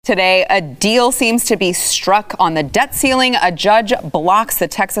Today, a deal seems to be struck on the debt ceiling. A judge blocks the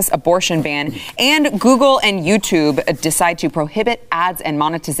Texas abortion ban, and Google and YouTube decide to prohibit ads and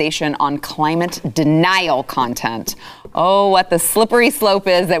monetization on climate denial content. Oh, what the slippery slope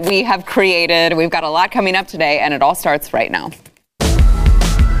is that we have created. We've got a lot coming up today, and it all starts right now.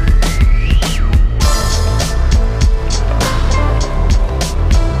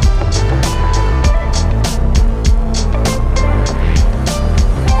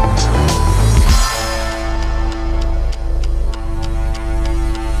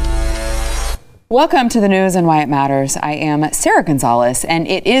 Welcome to the news and why it matters. I am Sarah Gonzalez, and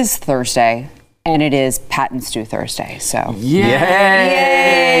it is Thursday, and it is Pat and Stu Thursday. So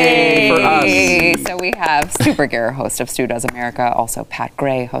yay for us! So we have Stu Burguiere, host of Stu Does America, also Pat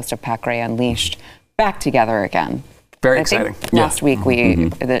Gray, host of Pat Gray Unleashed, back together again. Very exciting. Last week we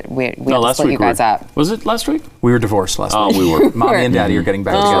split you guys up. Was it last week? We were divorced last week. Oh, we were. Mommy and Daddy are getting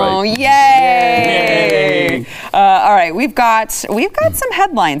back together. Oh, yay! All right, we've got some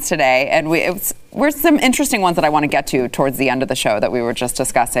headlines today, and we're some interesting ones that I want to get to towards the end of the show that we were just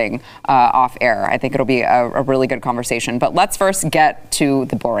discussing off air. I think it'll be a really good conversation. But let's first get to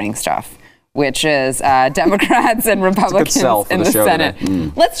the boring stuff, which is Democrats and Republicans in the Senate.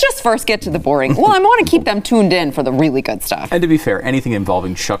 Let's just first get to the boring. Well, I want to keep them tuned in for the really good stuff. And to be fair, anything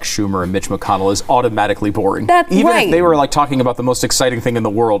involving Chuck Schumer and Mitch McConnell is automatically boring. That's Even right. if they were like talking about the most exciting thing in the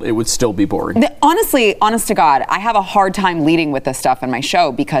world, it would still be boring. Honestly, honest to God, I have a hard time leading with this stuff in my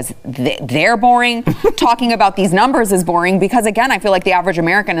show because they're boring. Talking about these numbers is boring because, again, I feel like the average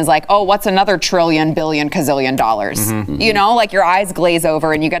American is like, oh, what's another trillion, billion, gazillion dollars? You know, like your eyes glaze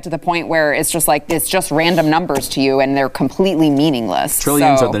over and you get to the point where it's just like, it's just random numbers to you and they're completely meaningless.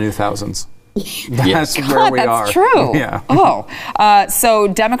 Trillions are the new thousands. That's where we are. That's true. Yeah. So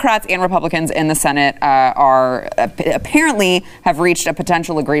Democrats and Republicans in the Senate are apparently have reached a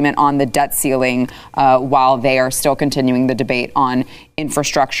potential agreement on the debt ceiling while they are still continuing the debate on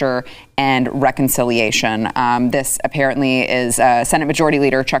infrastructure and reconciliation. This apparently is Senate Majority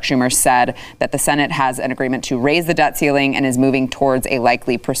Leader Chuck Schumer said that the Senate has an agreement to raise the debt ceiling and is moving towards a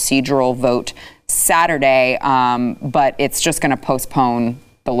likely procedural vote Saturday, but it's just going to postpone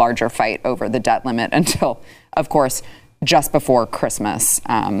the larger fight over the debt limit until, of course, just before Christmas,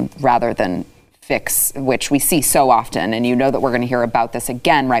 rather than fix, which we see so often. And you know that we're going to hear about this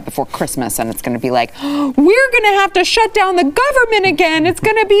again right before Christmas. And it's going to be like, we're going to have to shut down the government again. It's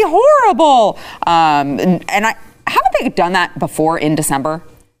going to be horrible. Haven't they done that before in December?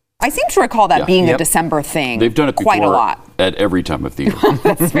 I seem to recall that being a December thing. They've done it before quite a lot. At every time of the year.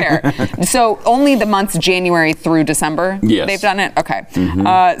 That's fair. So only the months January through December? Yes. They've done it? Okay.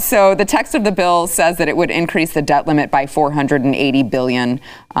 So the text of the bill says that it would increase the debt limit by $480 billion.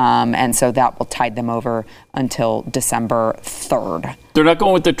 And so that will tide them over until December 3rd. They're not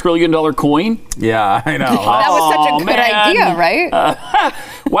going with the $1 trillion coin? Yeah, I know. That was such a good idea, right?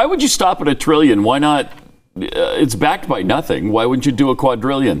 Why would you stop at $1 trillion? Why not? It's backed by nothing. Why wouldn't you do a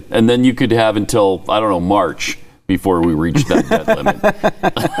quadrillion? And then you could have until, I don't know, March before we reach that debt limit.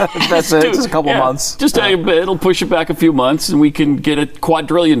 That's it. Just a couple months. It'll push it back a few months, and we can get $1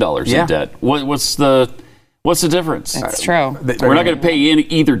 quadrillion in debt. What's the difference? It's true. We're not going to pay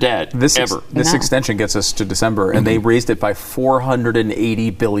either debt ever. This extension gets us to December, and they raised it by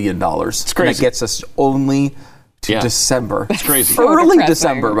 $480 billion. It's crazy. And it gets us only to December. It's crazy. Early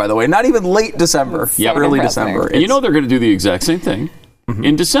December, by the way. Not even late December. depressing. Early December. And you know they're going to do the exact same thing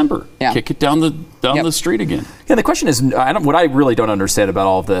in December. Yeah. Kick it down the street again. Yeah, the question is, what I really don't understand about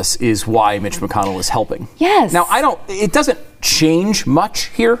all of this is why Mitch McConnell is helping. Yes. Now, it doesn't change much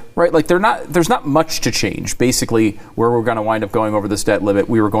here, right? Like there's not much to change. Basically, where we're going to wind up going over this debt limit,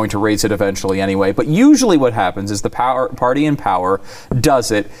 we were going to raise it eventually anyway. But usually what happens is the party in power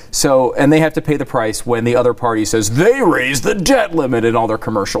does it. So, and they have to pay the price when the other party says they raise the debt limit in all their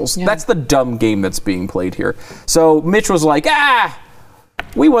commercials. Yeah. That's the dumb game that's being played here. So Mitch was like,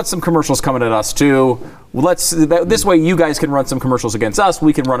 we want some commercials coming at us too. This way you guys can run some commercials against us,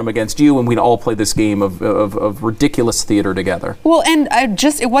 we can run them against you, and we can all play this game of ridiculous theater together. Well, and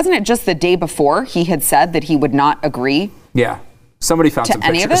wasn't it just the day before he had said that he would not agree? Yeah. Somebody found some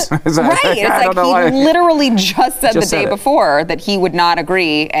any pictures. Of it? Right. It's like he literally just said the day before that he would not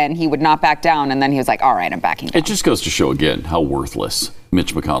agree and he would not back down, and then he was like, all right, I'm backing down. It just goes to show again how worthless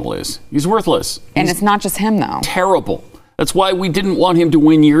Mitch McConnell is. He's worthless. And it's not just him, though. Terrible. That's why we didn't want him to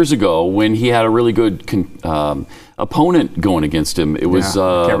win years ago when he had a really good opponent going against him. It was,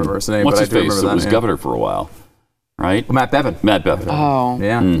 I can't remember his name, what's but his I do face? remember that. It was governor for a while, right? Matt Bevin. Matt Bevin. Oh.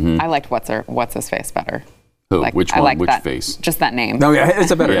 Yeah. I liked what's his face better. Who? Which one? I like Which that, face? Just that name. No, yeah,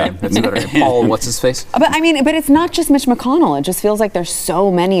 it's a better name. It's a better name. Paul, what's his face? But it's not just Mitch McConnell. It just feels like there's so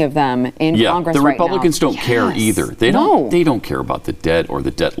many of them in Congress the right Republicans now. don't care either. They don't care about the debt or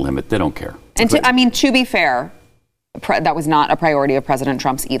the debt limit. They don't care. And to be fair, that was not a priority of President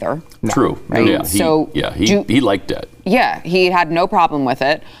Trump's either. No. True. Right? Yeah. He liked debt. Yeah, he had no problem with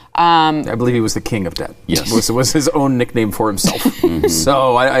it. I believe he was the king of debt. Yes. was his own nickname for himself.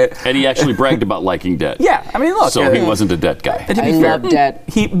 So and he actually bragged about liking debt. Yeah, I mean, look. So he wasn't a debt guy. And to be I fair, love debt.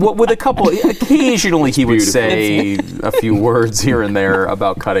 He with a couple. Occasionally, he would say a few words here and there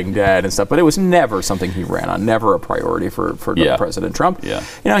about cutting debt and stuff, but it was never something he ran on. Never a priority for President Trump. Yeah.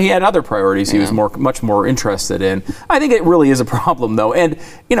 He had other priorities. He was much more interested in. I think it really is a problem, though, and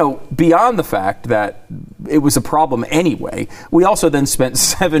beyond the fact that it was a problem anyway, we also then spent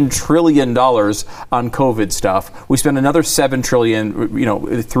 $7 trillion on COVID stuff. We spent another $7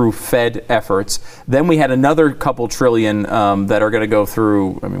 trillion, through Fed efforts. Then we had another couple trillion that are going to go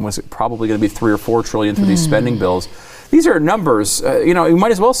through. I mean, was it probably going to be 3 or 4 trillion through these spending bills? These are numbers, you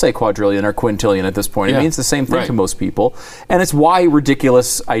might as well say quadrillion or quintillion at this point. It means the same thing to most people. And it's why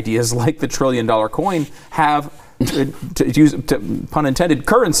ridiculous ideas like the $1 trillion coin have, pun intended,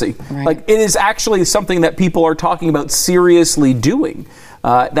 currency. Right. Like, it is actually something that people are talking about seriously doing.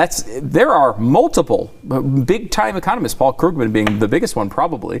 There are multiple big-time economists, Paul Krugman being the biggest one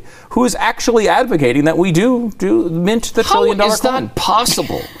probably, who is actually advocating that we do mint the $1 trillion coin. How is that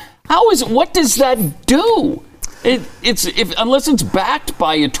possible? What does that do? Unless it's backed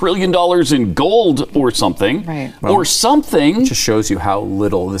by $1 trillion in gold or something, right. Or something. It just shows you how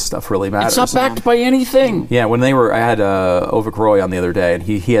little this stuff really matters. It's not backed by anything. Yeah, I had Ovik Roy on the other day, and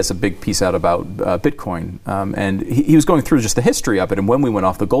he has a big piece out about Bitcoin, and he was going through just the history of it. And when we went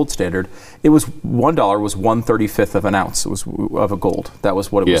off the gold standard, it was $1 was 1/35th of an ounce. It was of a gold. That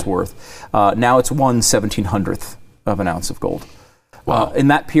was what it was worth. Now it's 1/1700th of an ounce of gold. Wow. In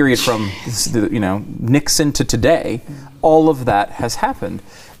that period from Nixon to today, all of that has happened.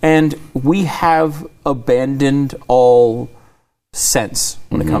 And we have abandoned all sense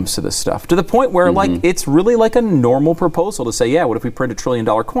when it comes to this stuff, to the point where it's really like a normal proposal to say, what if we print $1 trillion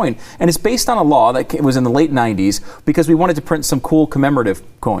coin? And it's based on a law that was in the late 90s because we wanted to print some cool commemorative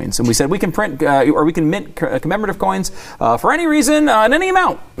coins. And we said we can print or we can mint commemorative coins for any reason and any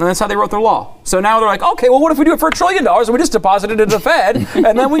amount. And that's how they wrote their law. So now they're like, okay, well, what if we do it for $1 trillion and we just deposit it into the Fed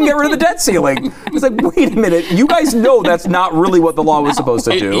and then we can get rid of the debt ceiling? It's like, wait a minute, you guys know that's not really what the law was supposed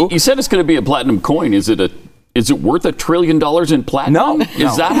to do. You said it's going to be a platinum coin. Is it worth $1 trillion in platinum? No.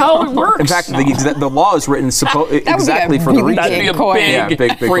 Is that how it works? In fact, the law is written exactly for the reason. That'd be a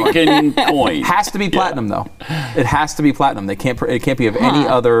big freaking coin. It has to be platinum, though. It has to be platinum. It can't be of any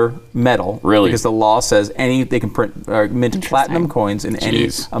other metal. Really? Because the law says they can mint platinum coins in any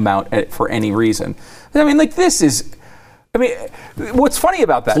amount for any reason. I mean, this is. I mean, what's funny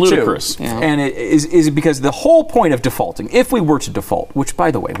about that, ludicrous. Too, and it is because the whole point of defaulting, if we were to default, which,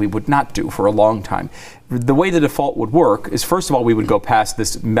 by the way, we would not do for a long time, the way the default would work is, first of all, we would go past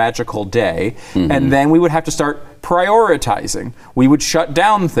this magical day, and then we would have to start prioritizing. We would shut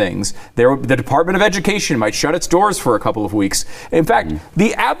down things. The Department of Education might shut its doors for a couple of weeks. In fact,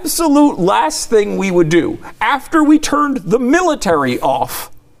 the absolute last thing we would do after we turned the military off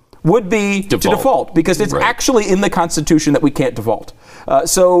would be to default, because it's actually in the Constitution that we can't default.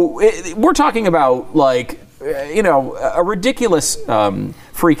 So we're talking about a ridiculous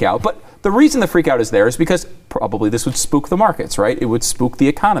freak out. But the reason the freak out is there is because probably this would spook the markets, right? It would spook the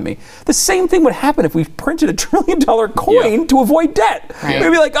economy. The same thing would happen if we printed $1 trillion coin to avoid debt. Right.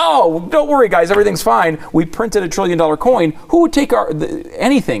 We'd be like, oh, don't worry, guys, everything's fine. We printed $1 trillion coin. Who would take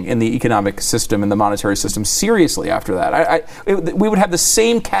anything in the economic system and the monetary system seriously after that? We would have the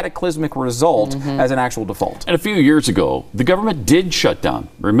same cataclysmic result as an actual default. And a few years ago, the government did shut down.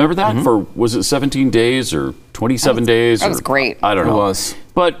 Remember that? For, was it 17 days or 27 days? That was great. I don't know. It was.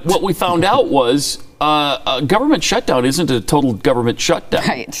 But what we found out was a government shutdown isn't a total government shutdown.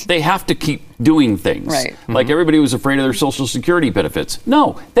 Right. They have to keep doing things. Right. Like everybody was afraid of their Social Security benefits.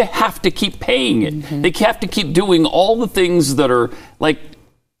 No, they have to keep paying it. They have to keep doing all the things that are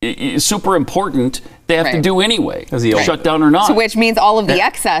super important. They have to do anyway, shut down or not. So which means all of the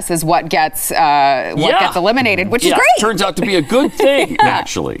excess is what gets eliminated, which is great. Turns out to be a good thing,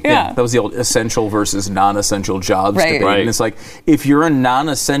 actually. Yeah, that was the old essential versus non-essential jobs debate. Right. And it's like, if you're a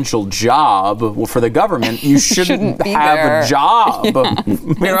non-essential job for the government, you shouldn't have a job.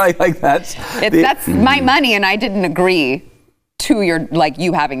 That's my money, and I didn't agree to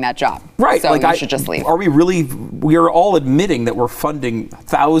you having that job. Right. So you should just leave. Are we really, we are all admitting that we're funding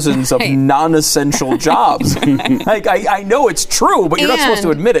thousands of non-essential jobs. I know it's true, but you're not supposed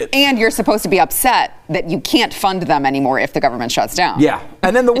to admit it. And you're supposed to be upset that you can't fund them anymore if the government shuts down. Yeah.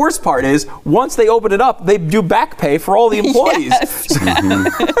 And then the worst part is, once they open it up, they do back pay for all the employees.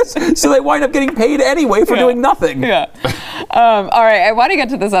 Yes. So they wind up getting paid anyway for doing nothing. Yeah. All right. I want to get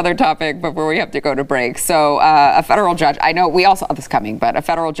to this other topic before we have to go to break. So a federal judge, I know we all saw this coming, but a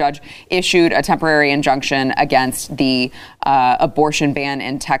federal judge issued a temporary injunction against the abortion ban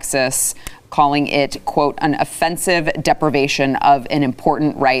in Texas, calling it, quote, an offensive deprivation of an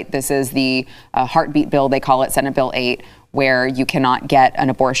important right. This is the heartbeat bill, they call it, Senate Bill 8, where you cannot get an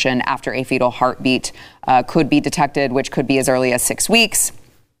abortion after a fetal heartbeat could be detected, which could be as early as 6 weeks.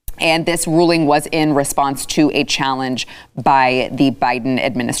 And this ruling was in response to a challenge by the Biden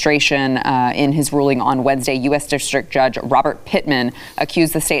administration. In his ruling on Wednesday, U.S. District Judge Robert Pittman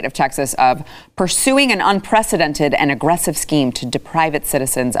accused the state of Texas of pursuing an unprecedented and aggressive scheme to deprive its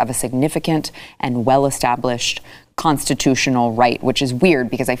citizens of a significant and well-established constitutional right, which is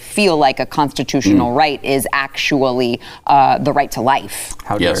weird because I feel like a constitutional right is actually the right to life.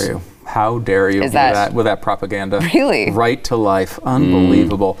 How dare you? How dare you with that propaganda? Really? Right to life.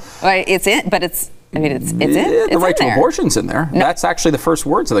 Unbelievable. It's in, but it's in. The right to abortion's in there. No. That's actually the first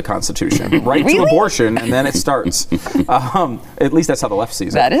words of the Constitution. Right to abortion, and then it starts. At least that's how the left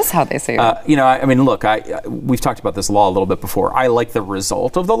sees it. That is how they see it. Look, we've talked about this law a little bit before. I like the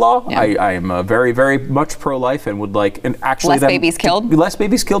result of the law. Yeah. I am very, very much pro-life and would like, and actually less babies killed. Less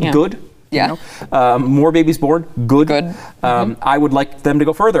babies killed. Yeah. Good. Yeah. More babies born. Good. Mm-hmm. I would like them to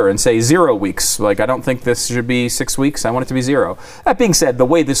go further and say 0 weeks. Like, I don't think this should be 6 weeks. I want it to be 0. That being said, the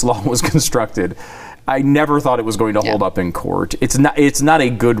way this law was constructed, I never thought it was going to hold up in court. It's not a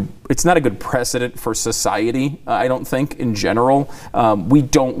good precedent for society. I don't think in general. We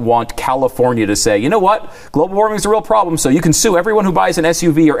don't want California to say, you know what, global warming is a real problem, so you can sue everyone who buys an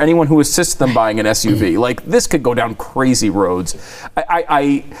SUV or anyone who assists them buying an SUV. Like, this could go down crazy roads.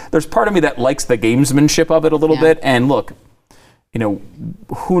 There's part of me that likes the gamesmanship of it a little bit. And look,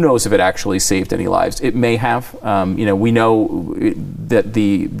 who knows if it actually saved any lives? It may have. We know that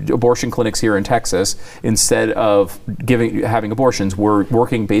the abortion clinics here in Texas, instead of having abortions, were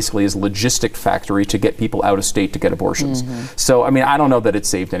working basically as a logistic factory to get people out of state to get abortions. Mm-hmm. So, I don't know that it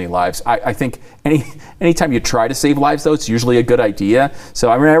saved any lives. I think anytime you try to save lives, though, it's usually a good idea. So,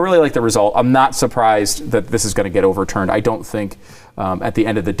 I really like the result. I'm not surprised that this is going to get overturned. I don't think at the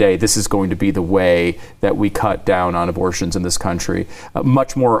end of the day, this is going to be the way that we cut down on abortions in this country.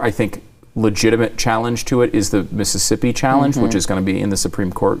 Much more, I think, legitimate challenge to it is the Mississippi challenge, which is going to be in the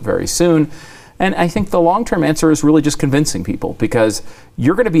Supreme Court very soon. And I think the long-term answer is really just convincing people, because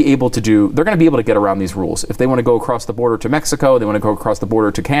they're going to be able to get around these rules. If they want to go across the border to Mexico, they want to go across the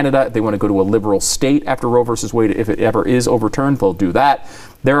border to Canada, they want to go to a liberal state after Roe versus Wade, if it ever is overturned, they'll do that.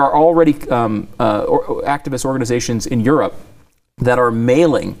 There are already activist organizations in Europe that are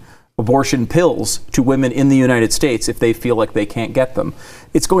mailing abortion pills to women in the United States if they feel like they can't get them.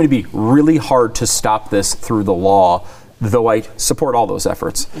 It's going to be really hard to stop this through the law, though I support all those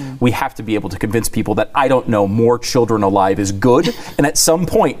efforts. We have to be able to convince people that, more children alive is good. And at some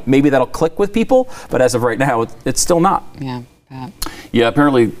point, maybe that'll click with people. But as of right now, it's still not. Yeah. Yeah,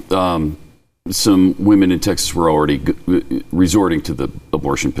 apparently some women in Texas were already resorting to the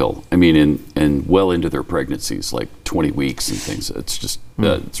abortion pill. And well into their pregnancies, like 20 weeks and things. It's just,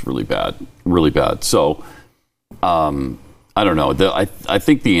 it's really bad. So, I don't know. I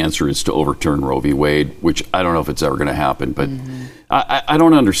think the answer is to overturn Roe v. Wade, which I don't know if it's ever going to happen. But I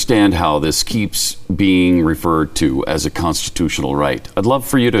don't understand how this keeps being referred to as a constitutional right. I'd love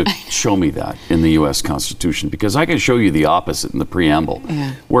for you to show me that in the U.S. Constitution, because I can show you the opposite in the preamble,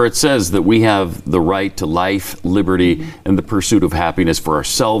 where it says that we have the right to life, liberty, and the pursuit of happiness for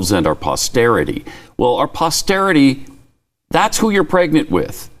ourselves and our posterity. Well, our posterity, that's who you're pregnant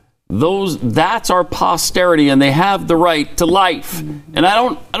with. That's our posterity, and they have the right to life. And I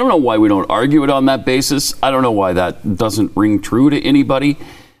don't know why we don't argue it on that basis. I don't know why that doesn't ring true to anybody.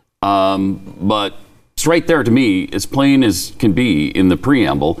 But it's right there to me, as plain as can be in the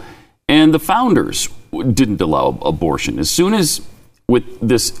preamble. And the founders didn't allow abortion. As soon as, with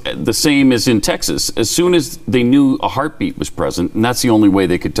this, the same as in Texas, as soon as they knew a heartbeat was present, and that's the only way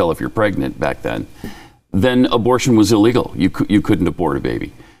they could tell if you're pregnant back then abortion was illegal. You couldn't abort a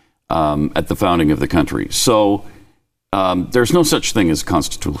baby. At the founding of the country. So there's no such thing as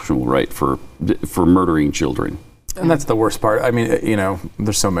constitutional right for murdering children. And that's the worst part.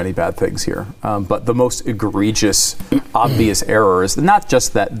 There's so many bad things here. But the most egregious, obvious error is not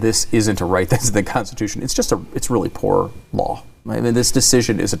just that this isn't a right that's in the Constitution. It's really poor law. I mean, this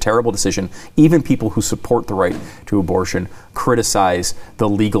decision is a terrible decision. Even people who support the right to abortion criticize the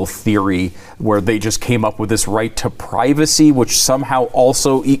legal theory where they just came up with this right to privacy, which somehow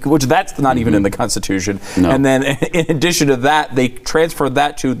also, which that's not even in the Constitution. No. And then in addition to that, they transferred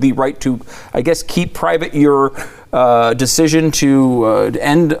that to the right to, I guess, keep private your decision to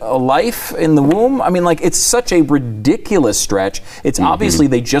end a life in the womb. I mean, like, it's such a ridiculous stretch. It's obviously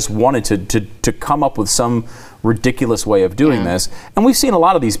they just wanted to come up with some ridiculous way of doing this. And we've seen a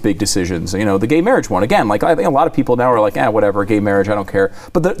lot of these big decisions. You know, the gay marriage one, again, like, I think a lot of people now are like, whatever, gay marriage, I don't care.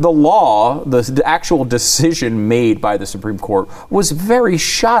 But the law, the actual decision made by the Supreme Court was very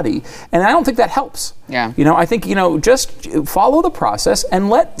shoddy. And I don't think that helps. Yeah. You know, I think, just follow the process and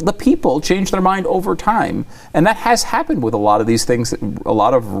let the people change their mind over time. And that has happened with a lot of these things, a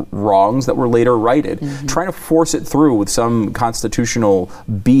lot of wrongs that were later righted. Trying to force it through with some constitutional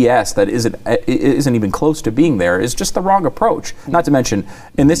BS that isn't even close to being there is just the wrong approach. Not to mention,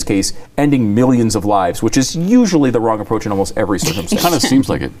 in this case, ending millions of lives, which is usually the wrong approach in almost every circumstance. Kind of seems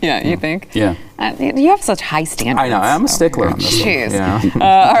like it. Yeah, you think? Yeah. You have such high standards. I know. I'm a stickler on this one. Jeez. Yeah.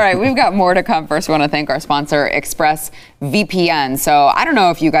 All right, we've got more to come. First, we want to thank our sponsor, ExpressVPN. So I don't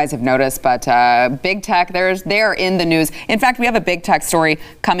know if you guys have noticed, but big tech, they're in the news. In fact, we have a big tech story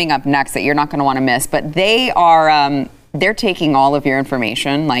coming up next that you're not going to want to miss. But they are they're taking all of your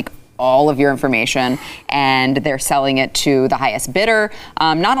information, and they're selling it to the highest bidder.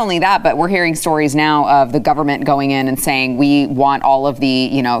 Not only that, but we're hearing stories now of the government going in and saying, we want all of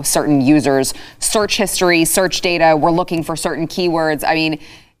the, certain users' search history, search data. We're looking for certain keywords. I mean,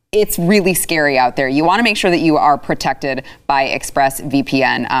 it's really scary out there. You want to make sure that you are protected by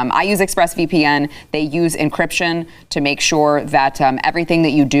ExpressVPN. I use ExpressVPN. They use encryption to make sure that everything that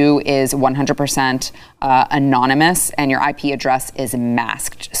you do is 100% anonymous and your IP address is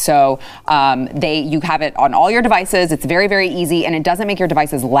masked. So you have it on all your devices. It's very, very easy, and it doesn't make your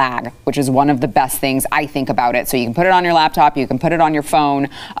devices lag, which is one of the best things I think about it. So you can put it on your laptop, you can put it on your phone,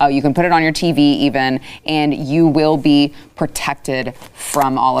 you can put it on your TV even, and you will be protected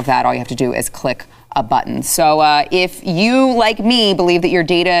from all of that. All you have to do is click a button. So if you, like me, believe that your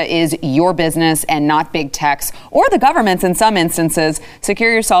data is your business and not big tech's or the government's in some instances,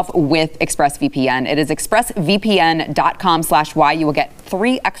 secure yourself with ExpressVPN. It is expressvpn.com/Y. You will get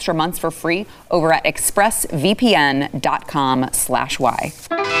 3 extra months for free over at expressvpn.com/Y.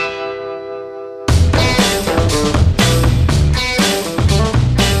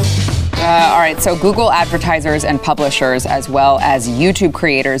 All right, so Google advertisers and publishers, as well as YouTube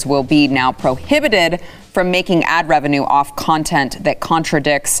creators, will be now prohibited from making ad revenue off content that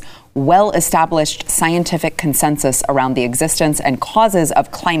contradicts well-established scientific consensus around the existence and causes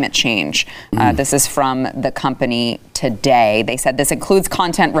of climate change. This is from the company Today. They said this includes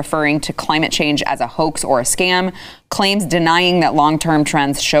content referring to climate change as a hoax or a scam, claims denying that long-term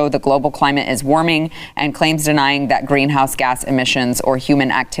trends show the global climate is warming, and claims denying that greenhouse gas emissions or human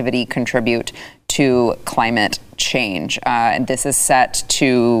activity contribute to climate change. This is set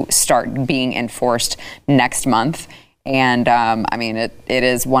to start being enforced next month. And it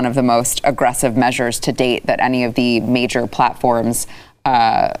is one of the most aggressive measures to date that any of the major platforms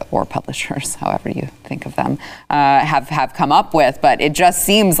or publishers, however you think of them, have come up with. But it just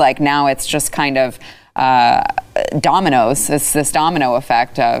seems like now it's just kind of dominoes. It's this domino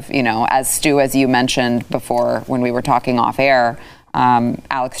effect of, as Stu, as you mentioned before when we were talking off air,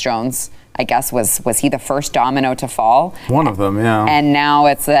 Alex Jones, I guess, was he the first domino to fall? One of them, yeah. And now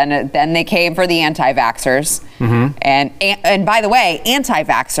it's then they came for the anti-vaxxers. And by the way,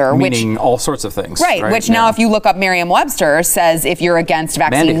 anti-vaxxer, meaning all sorts of things, right? Which now, if you look up Merriam-Webster, says if you're against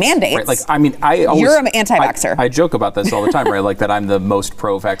vaccine mandates, right? Like, you're an anti-vaxxer. I joke about this all the time, right? Like that I'm the most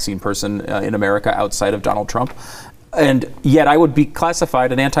pro-vaccine person in America outside of Donald Trump, and yet I would be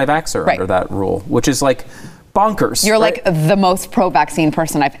classified an anti-vaxxer under that rule, which is like bonkers. You're like the most pro-vaccine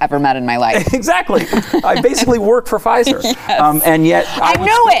person I've ever met in my life. Exactly. I basically work for Pfizer. Yes. And yet I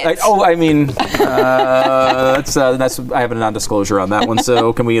know it. That's I have a non-disclosure on that one.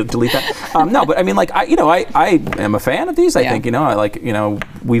 So can we delete that? No, but I am a fan of these. I think,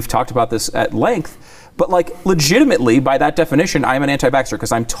 we've talked about this at length. But legitimately, by that definition, I'm an anti-vaxxer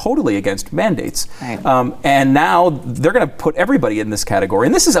because I'm totally against mandates. Right. And now they're going to put everybody in this category.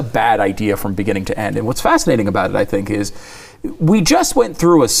 And this is a bad idea from beginning to end. And what's fascinating about it, I think, is we just went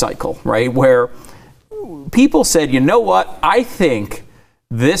through a cycle, right, where people said, you know what, I think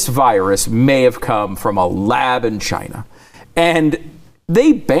this virus may have come from a lab in China. And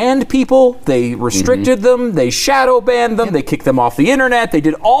they banned people, they restricted them, they shadow banned them, they kicked them off the internet, they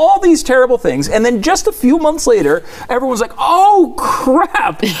did all these terrible things. And then just a few months later, everyone's like, oh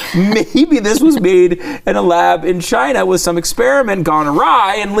crap, maybe this was made in a lab in China with some experiment gone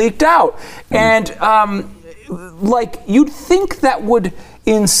awry and leaked out. And you'd think that would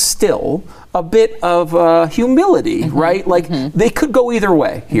instill a bit of humility, right? Like they could go either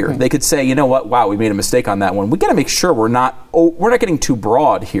way here. They could say, you know what? Wow, we made a mistake on that one. We got to make sure we're not getting too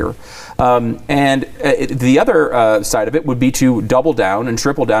broad here. The other side of it would be to double down and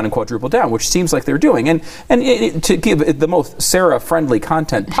triple down and quadruple down, which seems like they're doing. And to give it the most Sarah-friendly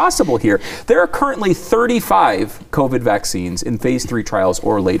content possible here, there are currently 35 COVID vaccines in phase 3 trials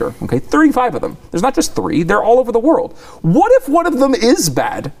or later. Okay, 35 of them. There's not just 3; they're all over the world. What if one of them is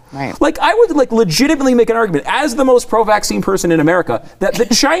bad? Right. Like I would legitimately make an argument as the most pro-vaccine person in America that the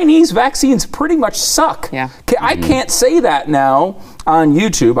Chinese vaccines pretty much suck. Yeah. I can't say that now on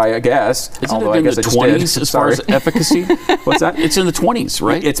YouTube, I guess. Isn't it in the 20s as far as efficacy? What's that? It's in the 20s,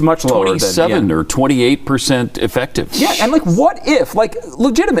 right? It's much lower 27 or 28% effective. Yeah, and what if,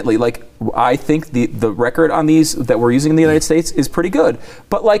 legitimately, I think the record on these that we're using in the United States is pretty good.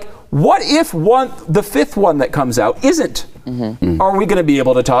 But what if the fifth one that comes out isn't? Are we going to be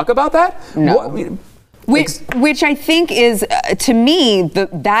able to talk about that? No. Which I think is, to me,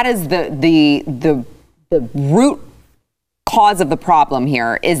 that is the root cause of the problem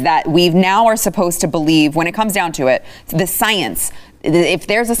here is that we now are supposed to believe, when it comes down to it, the science. If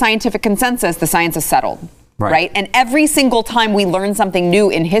there's a scientific consensus, the science is settled. Right? And every single time we learn something new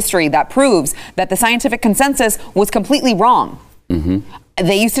in history that proves that the scientific consensus was completely wrong.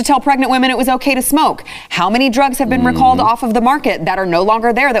 They used to tell pregnant women it was okay to smoke. How many drugs have been recalled off of the market that are no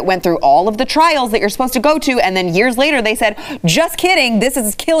longer there, that went through all of the trials that you're supposed to go to, and then years later they said, just kidding, this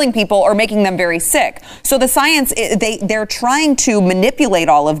is killing people or making them very sick. So the science, they're trying to manipulate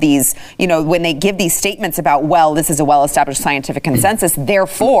all of these, when they give these statements about, well, this is a well-established scientific consensus,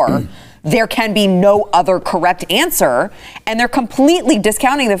 therefore there can be no other correct answer. And they're completely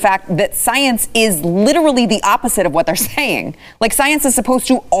discounting the fact that science is literally the opposite of what they're saying. Science is supposed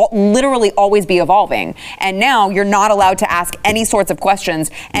to literally always be evolving. And now you're not allowed to ask any sorts of questions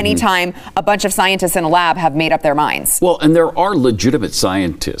anytime a bunch of scientists in a lab have made up their minds. Well, and there are legitimate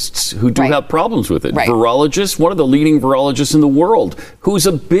scientists who do have problems with it. Right. Virologist, one of the leading virologists in the world, who's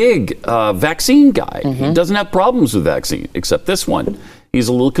a big vaccine guy. He doesn't have problems with vaccine, except this one. He's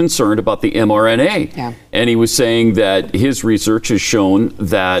a little concerned about the mRNA. Yeah. And he was saying that his research has shown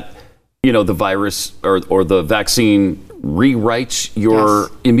that, the virus or the vaccine rewrites your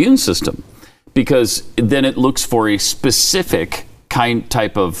immune system, because then it looks for a specific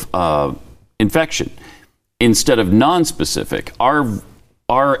type of infection instead of non-specific. Our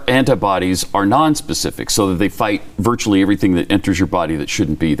antibodies are non-specific, so that they fight virtually everything that enters your body that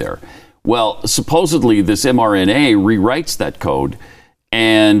shouldn't be there. Well, supposedly this mRNA rewrites that code,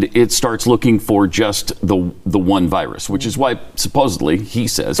 and it starts looking for just the one virus, which is why supposedly he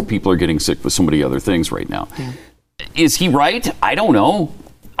says people are getting sick with so many other things right now. Yeah. Is he right? I don't know,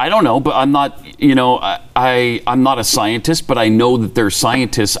 but I'm not, I'm not a scientist, but I know that there's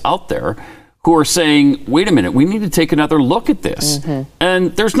scientists out there who are saying, wait a minute, we need to take another look at this.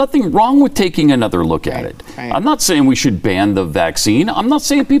 And there's nothing wrong with taking another look at it. Right. I'm not saying we should ban the vaccine. I'm not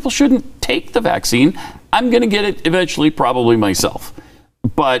saying people shouldn't take the vaccine. I'm going to get it eventually, probably myself.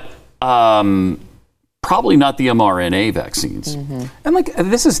 But probably not the mRNA vaccines. And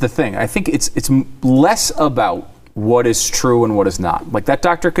this is the thing. I think it's less about what is true and what is not. That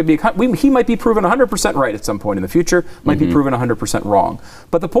doctor could be, he might be proven 100% right at some point in the future, might be proven 100% wrong.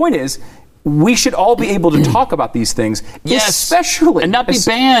 But the point is, we should all be able to talk about these things, especially and not be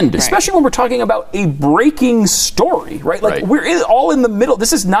banned. Especially when we're talking about a breaking story, right? We're all in the middle.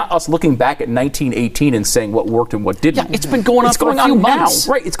 This is not us looking back at 1918 and saying what worked and what didn't. Yeah, it's been going on for a few months.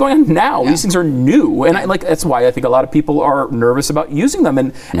 Right, it's going on now. Yeah. These things are new, and that's why I think a lot of people are nervous about using them,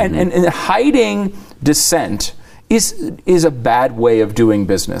 and hiding dissent is a bad way of doing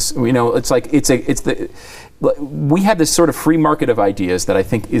business. We have this sort of free market of ideas that I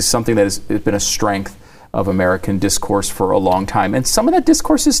think is something that has been a strength of American discourse for a long time. And some of that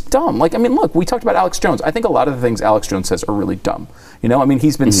discourse is dumb. Look, we talked about Alex Jones. I think a lot of the things Alex Jones says are really dumb.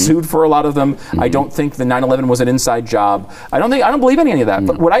 He's been sued for a lot of them. I don't think the 9/11 was an inside job. I don't believe any of that.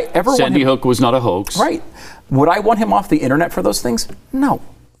 But would I ever Sandy Hook was not a hoax. Right. Would I want him off the internet for those things? No.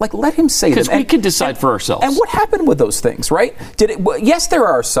 Like, let him say them. Because we can decide for ourselves. And what happened with those things, right? Yes, there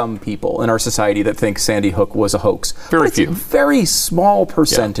are some people in our society that think Sandy Hook was a hoax. Very but few. It's a very small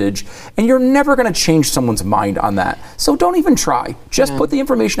percentage, and you're never going to change someone's mind on that. So don't even try. Just put the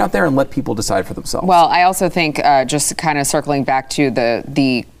information out there and let people decide for themselves. Well, I also think, just kind of circling back to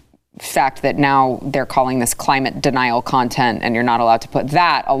the fact that now they're calling this climate denial content, and you're not allowed to put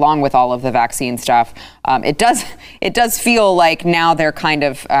that along with all of the vaccine stuff. It does feel like now they're kind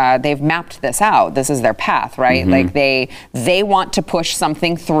of they've mapped this out. This is their path, right? Like they want to push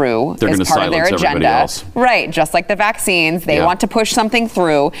something through as part of their agenda, right? Just like the vaccines, they want to push something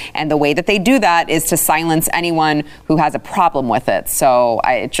through, and the way that they do that is to silence anyone who has a problem with it. So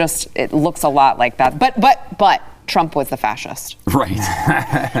it looks a lot like that. But Trump was the fascist. Right.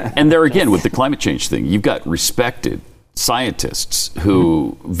 And there again, with the climate change thing, you've got respected scientists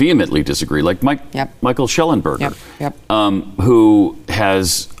who vehemently disagree, like Michael Schellenberger, who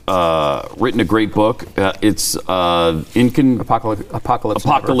has written a great book. It's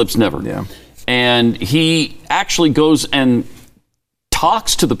Apocalypse Never. Yeah. And he actually goes and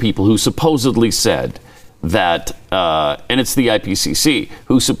talks to the people who supposedly said that, and it's the IPCC,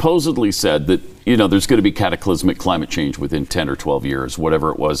 who supposedly said that, there's going to be cataclysmic climate change within 10 or 12 years, whatever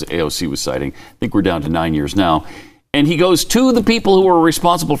it was AOC was citing. I think we're down to 9 years now. And he goes to the people who are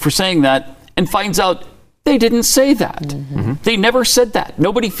responsible for saying that and finds out they didn't say that. They never said that.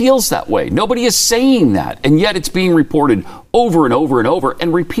 Nobody feels that way. Nobody is saying that. And yet it's being reported over and over and over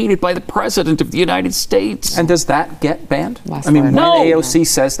and repeated by the President of the United States. And does that get banned? No. When AOC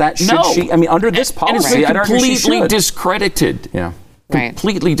says that, should she? Under this policy, and it's been completely completely discredited. Yeah.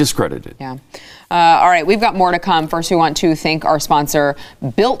 Completely discredited. Yeah. All right, we've got more to come. First, we want to thank our sponsor,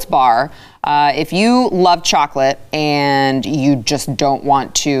 Built Bar. If you love chocolate and you just don't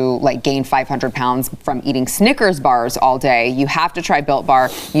want to gain 500 pounds from eating Snickers bars all day, you have to try Built Bar.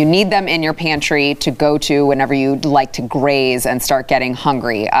 You need them in your pantry to go to whenever you like to graze and start getting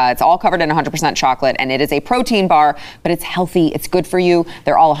hungry. It's all covered in 100% chocolate, and it is a protein bar, but it's healthy. It's good for you.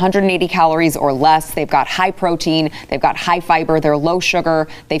 They're all 180 calories or less. They've got high protein. They've got high fiber. They're low sugar.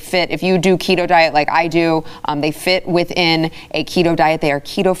 They fit, if you do keto diet like I do, they fit within a keto diet. They are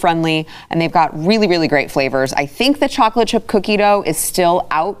keto friendly. And they've got really, really great flavors. I think the chocolate chip cookie dough is still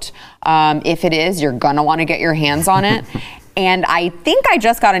out. If it is, you're going to want to get your hands on it. And I think I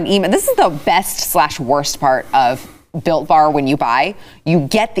just got an email. This is the best/worst part of Built Bar when you buy. You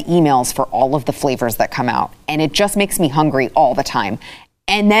get the emails for all of the flavors that come out. And it just makes me hungry all the time.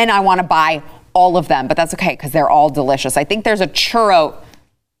 And then I want to buy all of them. But that's okay because they're all delicious. I think there's a churro.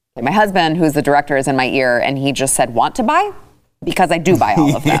 My husband, who's the director, is in my ear. And he just said, want to buy? Because I do buy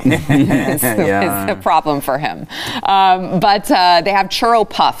all of them. It's the problem for him. But they have churro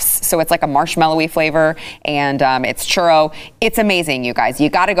puffs. So it's like a marshmallowy flavor, and it's churro. It's amazing, you guys. You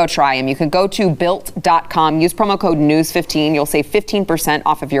got to go try them. You can go to built.com. Use promo code NEWS15. You'll save 15%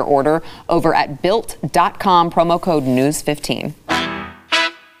 off of your order over at built.com. Promo code NEWS15.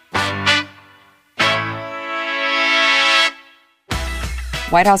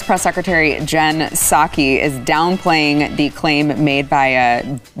 White House Press Secretary Jen Psaki is downplaying the claim made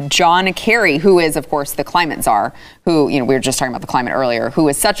by John Kerry, who is, of course, the climate czar, who, we were just talking about the climate earlier, who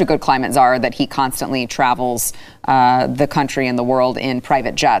is such a good climate czar that he constantly travels the country and the world in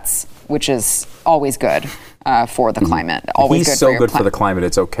private jets, which is always good for the climate. Always He's so good for the climate,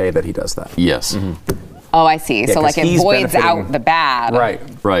 it's okay that he does that. Yes. Oh, I see. Yeah, so it voids out the bad.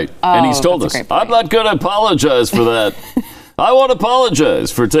 Right. And he's told us, I'm not going to apologize for that. I want to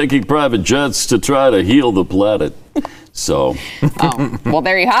apologize for taking private jets to try to heal the planet. So. Well,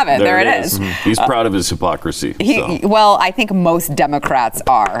 there you have it. There it is. He's proud of his hypocrisy. Well, I think most Democrats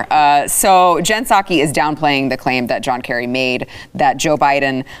are. So Jen Psaki is downplaying the claim that John Kerry made that Joe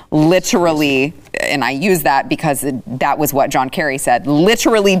Biden literally, and I use that because that was what John Kerry said,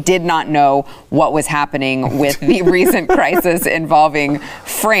 literally did not know what was happening with the recent crisis involving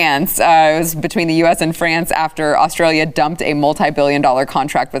France. It was between the U.S. and France after Australia dumped a multi-billion-dollar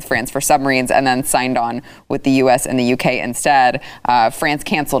contract with France for submarines and then signed on with the U.S. and the UK instead. France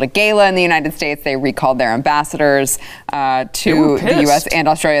canceled a gala in the United States. They recalled their ambassadors to the U.S. and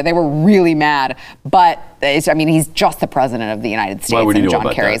Australia. They were really mad. But, he's just the president of the United States. Why would he know John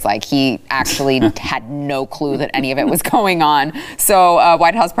about Kerry's that? he actually had no clue that any of it was going on. So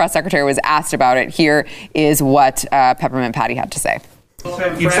White House press secretary was asked about it. Here is what Peppermint Patty had to say.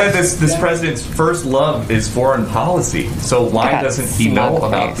 You said this president's first love is foreign policy. So why doesn't he know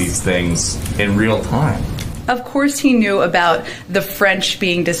about these things in real time? Of course he knew about the French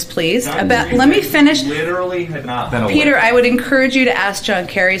being displeased. Let me finish. Literally had not been aware. Peter, I would encourage you to ask John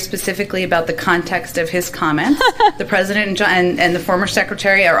Kerry specifically about the context of his comments. The president and the former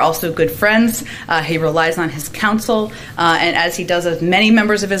secretary are also good friends. He relies on his counsel, and as he does with many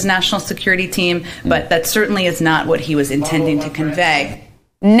members of his national security team, but that certainly is not what he was intending to convey.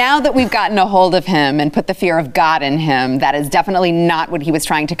 Now that we've gotten a hold of him and put the fear of God in him, that is definitely not what he was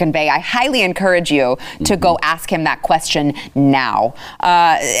trying to convey. I highly encourage you to go ask him that question now.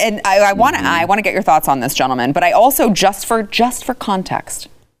 And I want to get your thoughts on this, gentlemen. But I also, just for context,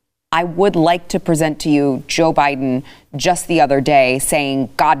 I would like to present to you Joe Biden just the other day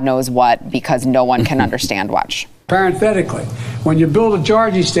saying God knows what because no one can understand watch. Parenthetically, when you build a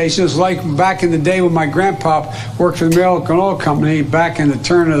charging station, it's like back in the day when my grandpa worked for the American Oil Company back in the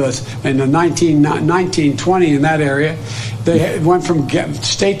turn of in the 1920 in that area. They went from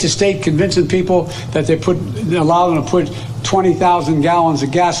state to state convincing people that allow them to put 20,000 gallons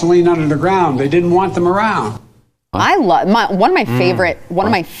of gasoline under the ground. They didn't want them around. I love one of my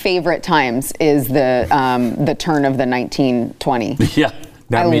favorite times is the turn of the 1920. Yeah.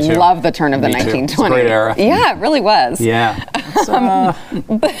 I love the turn of the 1920s. It's a great era. Yeah, it really was. Yeah.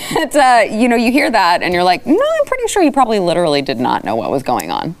 But, you hear that and you're like, no, I'm pretty sure he probably literally did not know what was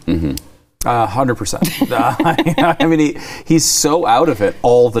going on. 100%. I mean, he's so out of it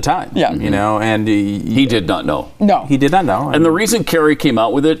all the time. Yeah. And he did not know. No. He did not know. And the reason Kerry came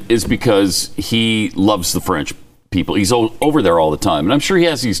out with it is because he loves the French people. He's over there all the time. And I'm sure he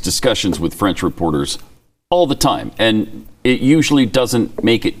has these discussions with French reporters all the time. And it usually doesn't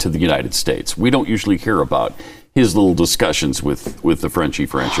make it to the United States. We don't usually hear about his little discussions with the French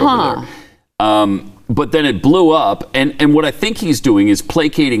over there. But then it blew up. And what I think he's doing is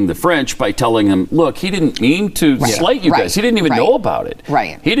placating the French by telling them, look, he didn't mean to slight you guys. He didn't even know about it.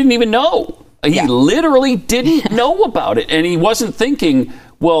 Right. He didn't even know. He literally didn't know about it. And he wasn't thinking,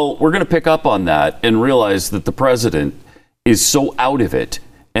 well, we're going to pick up on that and realize that the president is so out of it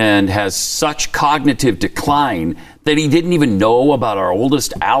and has such cognitive decline that he didn't even know about our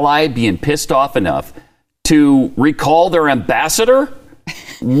oldest ally being pissed off enough to recall their ambassador?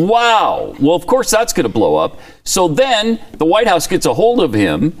 Wow. Well, of course, that's going to blow up. So then the White House gets a hold of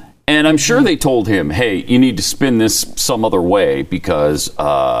him, and I'm sure they told him, hey, you need to spin this some other way because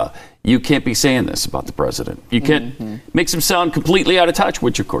you can't be saying this about the president. You can't makes him sound completely out of touch,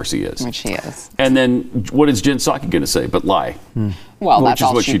 which of course he is. Which he is. And then what is Jen Psaki going to say but lie? Well, that's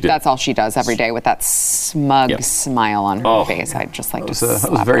all she does every day with that smug smile on her face. I'd just like to slap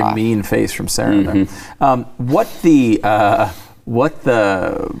that was a very mean face from Sarah there. What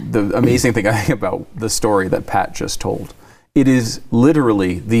the amazing thing I think about the story that Pat just told, it is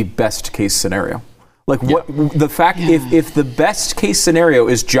literally the best case scenario. Like what the fact if the best case scenario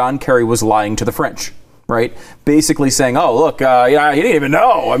is John Kerry was lying to the French, right? Basically saying, "Oh, look, he didn't even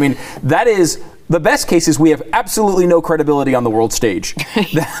know." I mean, that is the best case is we have absolutely no credibility on the world stage.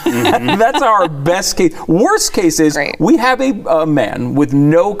 That's our best case. Worst case is we have a man with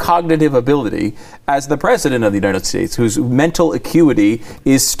no cognitive ability as the president of the United States, whose mental acuity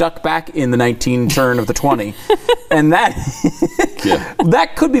is stuck back in the 19 turn of the 20. And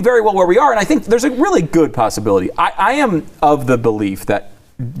that could be very well where we are. And I think there's a really good possibility. I am of the belief that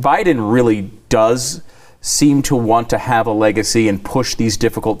Biden really does seem to want to have a legacy and push these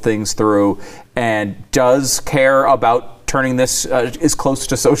difficult things through and does care about turning this as close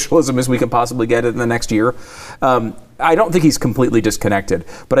to socialism as we can possibly get it in the next year. I don't think he's completely disconnected,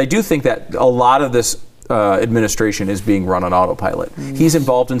 but I do think that a lot of this administration is being run on autopilot. He's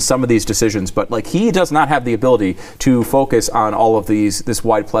involved in some of these decisions, but like he does not have the ability to focus on all of this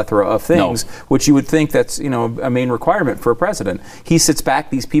wide plethora of things, which you would think that's a main requirement for a president. He sits back.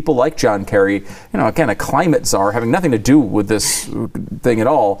 These people like John Kerry, again, a climate czar, having nothing to do with this thing at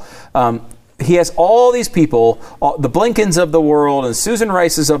all. He has all these people, the Blinkens of the world and Susan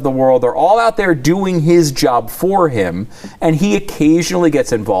Rices of the world, they're all out there doing his job for him, and he occasionally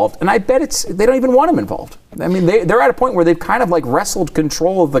gets involved. And I bet they don't even want him involved. I mean, they're at a point where they've kind of like wrestled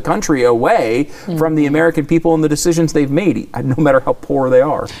control of the country away from the American people and the decisions they've made, no matter how poor they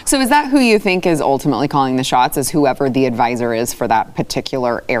are. So is that who you think is ultimately calling the shots, is whoever the advisor is for that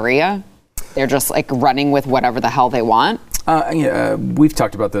particular area? They're just like running with whatever the hell they want? We've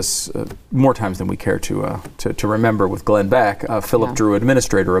talked about this more times than we care to remember with Glenn Beck, Philip Drew,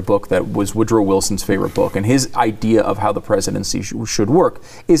 Administrator, a book that was Woodrow Wilson's favorite book. And his idea of how the presidency should work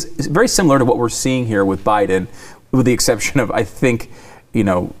is very similar to what we're seeing here with Biden, with the exception of, I think,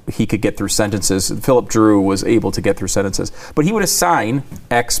 he could get through sentences. Philip Drew was able to get through sentences. But he would assign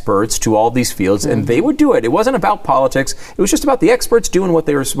experts to all these fields, and they would do it. It wasn't about politics. It was just about the experts doing what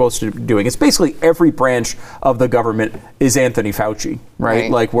they were supposed to be doing. It's basically every branch of the government is Anthony Fauci,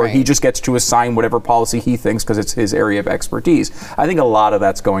 right? Like where he just gets to assign whatever policy he thinks because it's his area of expertise. I think a lot of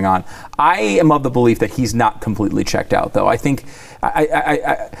that's going on. I am of the belief that he's not completely checked out, though. I think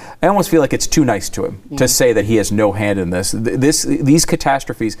I almost feel like it's too nice to him to say that he has no hand in this. These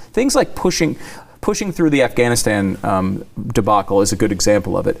catastrophes, things like pushing through the Afghanistan debacle is a good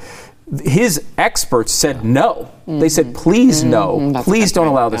example of it. His experts said no. They said, please no. Please don't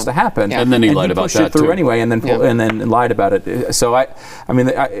allow this to happen. And then he lied about pushed that it through too. anyway, and then lied about it. So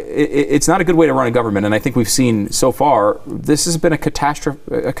it's not a good way to run a government. And I think we've seen so far this has been a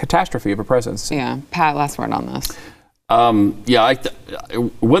catastrophe of a presidency. Yeah, Pat, last word on this.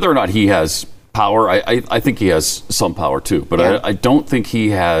 Whether or not he has power, I think he has some power too, but I don't think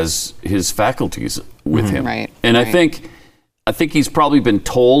he has his faculties with him. Right. And I think he's probably been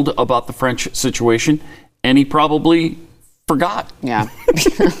told about the French situation, and he probably forgot. Yeah.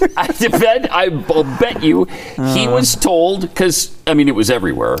 I'll bet you he was told, because, it was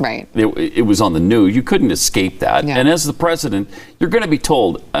everywhere. Right. It was on the news. You couldn't escape that. Yeah. And as the president, you're going to be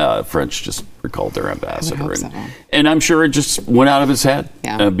told, French just recalled their ambassador. And I'm sure it just went out of his head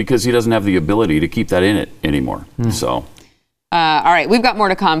because he doesn't have the ability to keep that in it anymore. So. All right, we've got more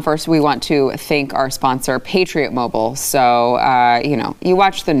to come. First, we want to thank our sponsor, Patriot Mobile. So, you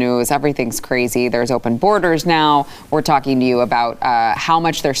watch the news, everything's crazy. There's open borders now. We're talking to you about how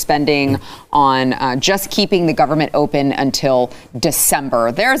much they're spending on just keeping the government open until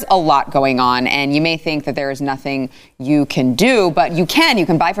December. There's a lot going on, and you may think that there is nothing you can do, but you can. You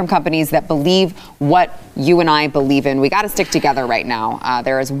can buy from companies that believe what you and I believe in. We got to stick together right now.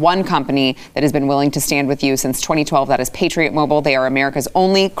 There is one company that has been willing to stand with you since 2012. That is Patriot Mobile. They are America's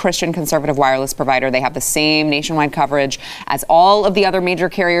only Christian conservative wireless provider. They have the same nationwide coverage as all of the other major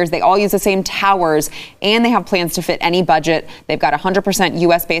carriers. They all use the same towers, and they have plans to fit any budget. They've got a 100%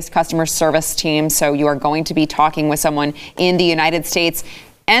 U.S.-based customer service team, so you are going to be talking with someone in the United States.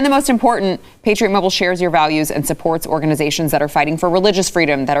 And the most important, Patriot Mobile shares your values and supports organizations that are fighting for religious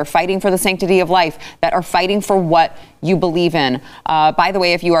freedom, that are fighting for the sanctity of life, that are fighting for what you believe in. By the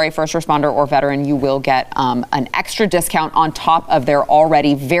way, if you are a first responder or veteran, you will get an extra discount on top of their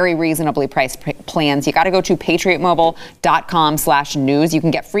already very reasonably priced plans. You got to go to patriotmobile.com/news. You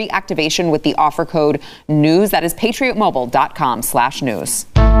can get free activation with the offer code NEWS. That is patriotmobile.com/news.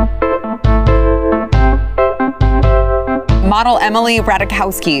 Model Emily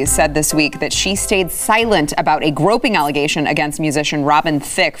Ratajkowski said this week that she stayed silent about a groping allegation against musician Robin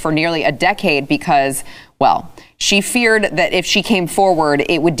Thicke for nearly a decade because, well, she feared that if she came forward,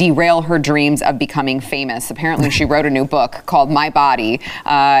 it would derail her dreams of becoming famous. Apparently, she wrote a new book called My Body,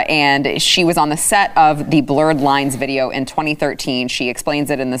 and she was on the set of the Blurred Lines video in 2013. She explains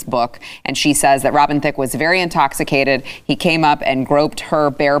it in this book, and she says that Robin Thicke was very intoxicated. He came up and groped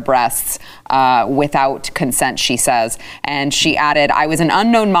her bare breasts without consent, she says. And she added, I was an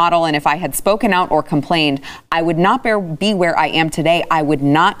unknown model, and if I had spoken out or complained, I would not be where I am today. I would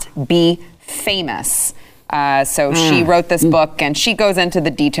not be famous. So she wrote this book, and she goes into the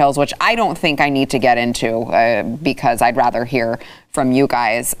details, which I don't think I need to get into because I'd rather hear from you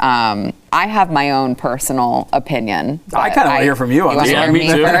guys. I have my own personal opinion. I kind of want to hear from you on this one. Me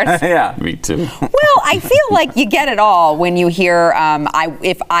too. Yeah, me too. Well, I feel like you get it all when you hear,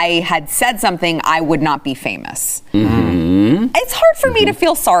 if I had said something, I would not be famous. Mm-hmm. It's hard for me to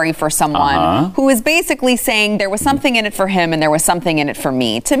feel sorry for someone who is basically saying there was something in it for him and there was something in it for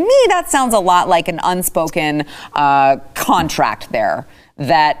me. To me, that sounds a lot like an unspoken contract there,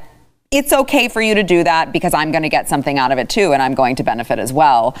 that it's okay for you to do that because I'm going to get something out of it too, and I'm going to benefit as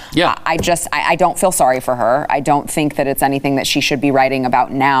well. Yeah. I don't feel sorry for her. I don't think that it's anything that she should be writing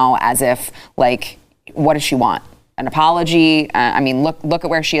about now as if, like, what does she want? An apology? Look at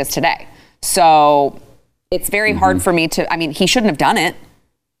where she is today. So it's very hard for me to, he shouldn't have done it.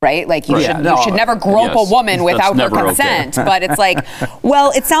 Right? Like you should never grope a woman without her consent. Okay. But it's like,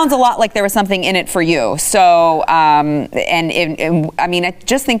 well, it sounds a lot like there was something in it for you. So, I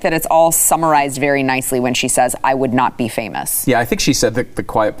just think that it's all summarized very nicely when she says, I would not be famous. Yeah, I think she said the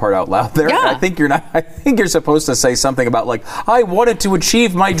quiet part out loud there. Yeah. I think you're supposed to say something about, like, I wanted to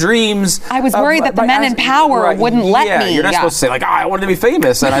achieve my dreams. I was worried that the men in power wouldn't let me. You're not supposed to say, like, I wanted to be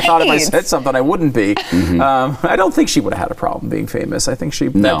famous. And I thought if I said something, I wouldn't be. Mm-hmm. I don't think she would have had a problem being famous. I think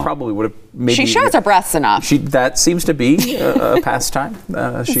that probably would have maybe. She shows her breasts enough. That seems to be a pastime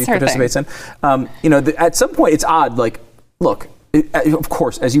she participates in. At some point, it's odd. Like, look, Of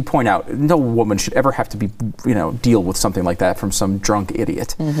course, as you point out, no woman should ever have to be, deal with something like that from some drunk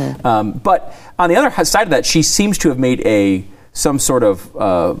idiot. But on the other side of that, she seems to have made some sort of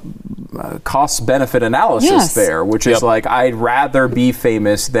cost-benefit analysis there, which is like, I'd rather be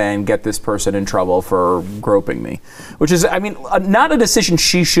famous than get this person in trouble for groping me. Which is, not a decision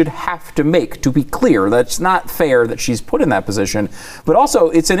she should have to make, to be clear. That's not fair that she's put in that position. But also,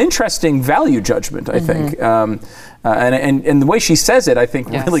 it's an interesting value judgment, I think. And the way she says it, I think,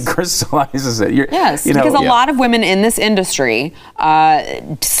 really crystallizes it. Because a lot of women in this industry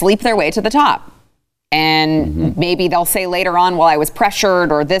sleep their way to the top. And maybe they'll say later on, well, I was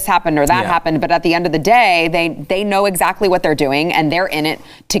pressured, or this happened, or that happened. But at the end of the day, they know exactly what they're doing, and they're in it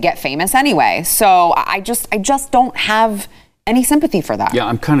to get famous anyway. So I just don't have any sympathy for that. Yeah,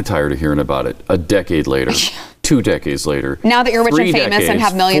 I'm kind of tired of hearing about it. A decade later, 2 decades later. Now that you're rich and famous and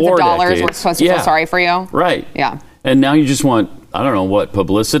have millions of dollars, we're supposed to feel sorry for you? Right. Yeah. And now you just want, I don't know, what,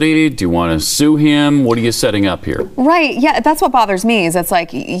 publicity? Do you want to sue him? What are you setting up here? Right. Yeah, that's what bothers me, is it's like,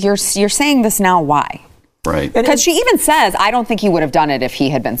 you're saying this now, why? Right. Because she even says, I don't think he would have done it if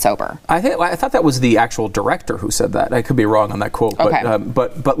he had been sober. I thought that was the actual director who said that. I could be wrong on that quote. Okay.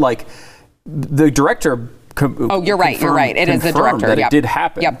 But like, the director... You're right. It is the director. That it did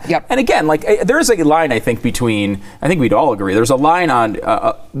happen. Yep. And again, like, there's a line, I think we'd all agree. There's a line on,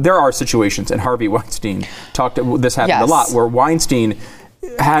 there are situations, and Harvey Weinstein this happened a lot, where Weinstein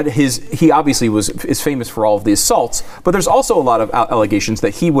had he obviously is famous for all of the assaults, but there's also a lot of allegations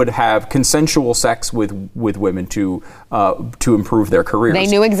that he would have consensual sex with women to improve their careers. They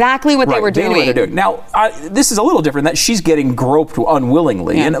knew exactly what they were doing. They knew what they're doing. Now, this is a little different, that she's getting groped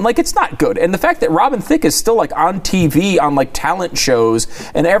unwillingly, and like, it's not good. And the fact that Robin Thicke is still like on TV on like talent shows,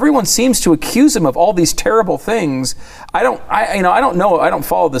 and everyone seems to accuse him of all these terrible things. I don't know. I don't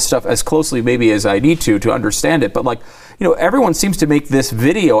follow this stuff as closely maybe as I need to understand it, but like, everyone seems to make this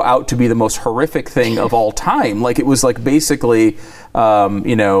video out to be the most horrific thing of all time. Like, it was like basically,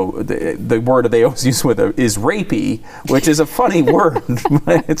 the word they always use is rapey, which is a funny word.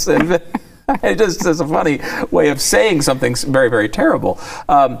 It's a funny way of saying something very, very terrible.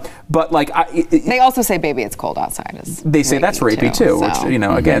 But like, they also say, "Baby, it's cold outside." They say that's rapey too, which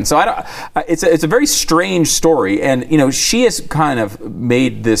again. So it's a very strange story, and she has kind of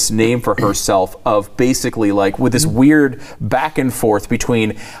made this name for herself of basically like with this weird back and forth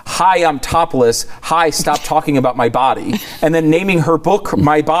between "Hi, I'm topless," "Hi, stop talking about my body," and then naming her book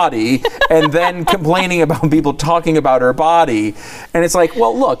 "My Body," and then complaining about people talking about her body, and it's like,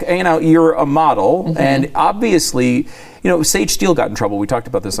 well, look, you're a model, and obviously, Sage Steele got in trouble. We talked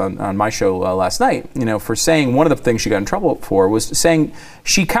about this on my show last night, for saying one of the things she got in trouble for was saying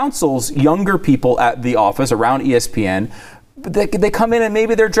she counsels younger people at the office around ESPN. They come in and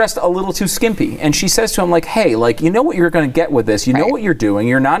maybe they're dressed a little too skimpy, and she says to him, like, hey, like, you know what you're going to get with this, know what you're doing,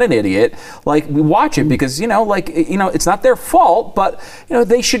 you're not an idiot, like, watch it, because it's not their fault, but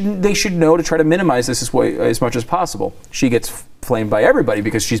they should know to try to minimize this as much as possible. She gets flamed by everybody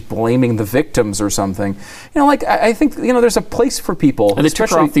because she's blaming the victims or something. I think there's a place for people, and they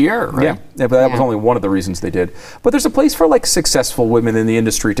took her off the air, right? Yeah, but that was only one of the reasons they did. But there's a place for like successful women in the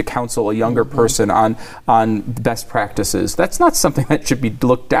industry to counsel a younger person on best practices. That's not something that should be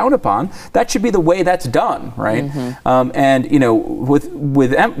looked down upon. That should be the way that's done, right? And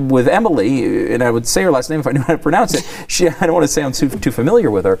with Emily, and I would say her last name if I knew how to pronounce it. I don't want to say I'm too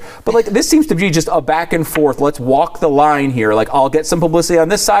familiar with her, but like, this seems to be just a back and forth. Let's walk the line here. Like, I'll get some publicity on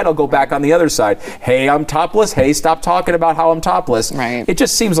this side, I'll go back on the other side. Hey, I'm topless. Hey, stop talking about how I'm topless. Right. It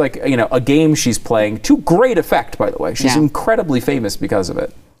just seems like, a game she's playing to great effect, by the way. She's incredibly famous because of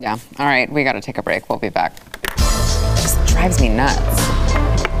it. Yeah. All right, we got to take a break. We'll be back. This drives me nuts.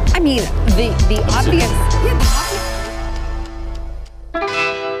 I mean, the obvious...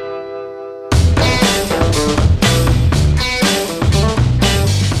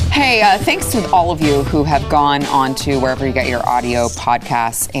 Hey, thanks to all of you who have gone on to wherever you get your audio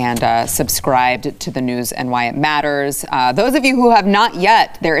podcasts and subscribed to the news and why it matters. Those of you who have not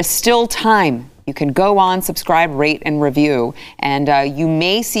yet, there is still time. You can go on, subscribe, rate, and review, and you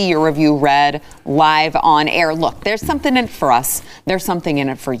may see your review read live on air. Look, there's something in it for us. There's something in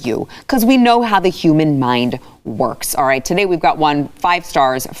it for you, because we know how the human mind works. All right, today we've got 5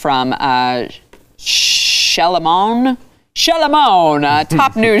 stars from Shelamon,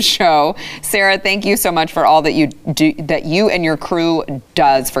 top news show. Sarah, thank you so much for all that you do, that you and your crew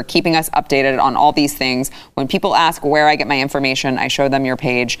does for keeping us updated on all these things. When people ask where I get my information, I show them your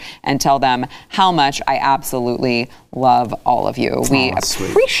page and tell them how much I absolutely love all of you. We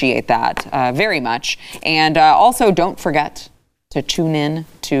appreciate that very much. And also, don't forget to tune in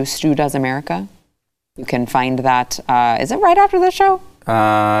to Stu Does America You can find that. Is it right after the show?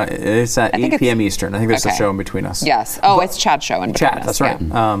 It's at 8 p.m. Eastern. I think there's a show in between us. Yes. Oh, it's Chad's show in between us. Chad, that's right.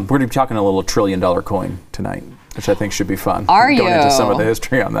 Yeah. We're going to be talking a little $1 trillion coin tonight, which I think should be fun. Are Going you? into some of the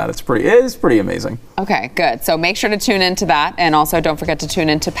history on that. It is pretty amazing. Okay, good. So make sure to tune into that. And also don't forget to tune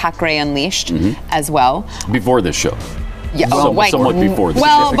into Pat Gray Unleashed as well. Before this show. Yeah, somewhat before this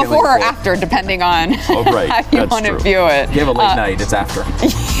well, show. before or after, depending on how you want to view it. Give a late night, it's after.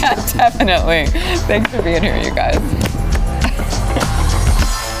 Yeah, definitely. Thanks for being here, you guys.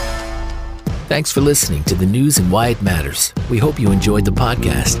 Thanks for listening to the news and why it matters. We hope you enjoyed the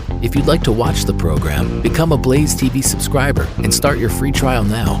podcast. If you'd like to watch the program, become a Blaze TV subscriber and start your free trial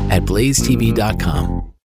now at blazetv.com.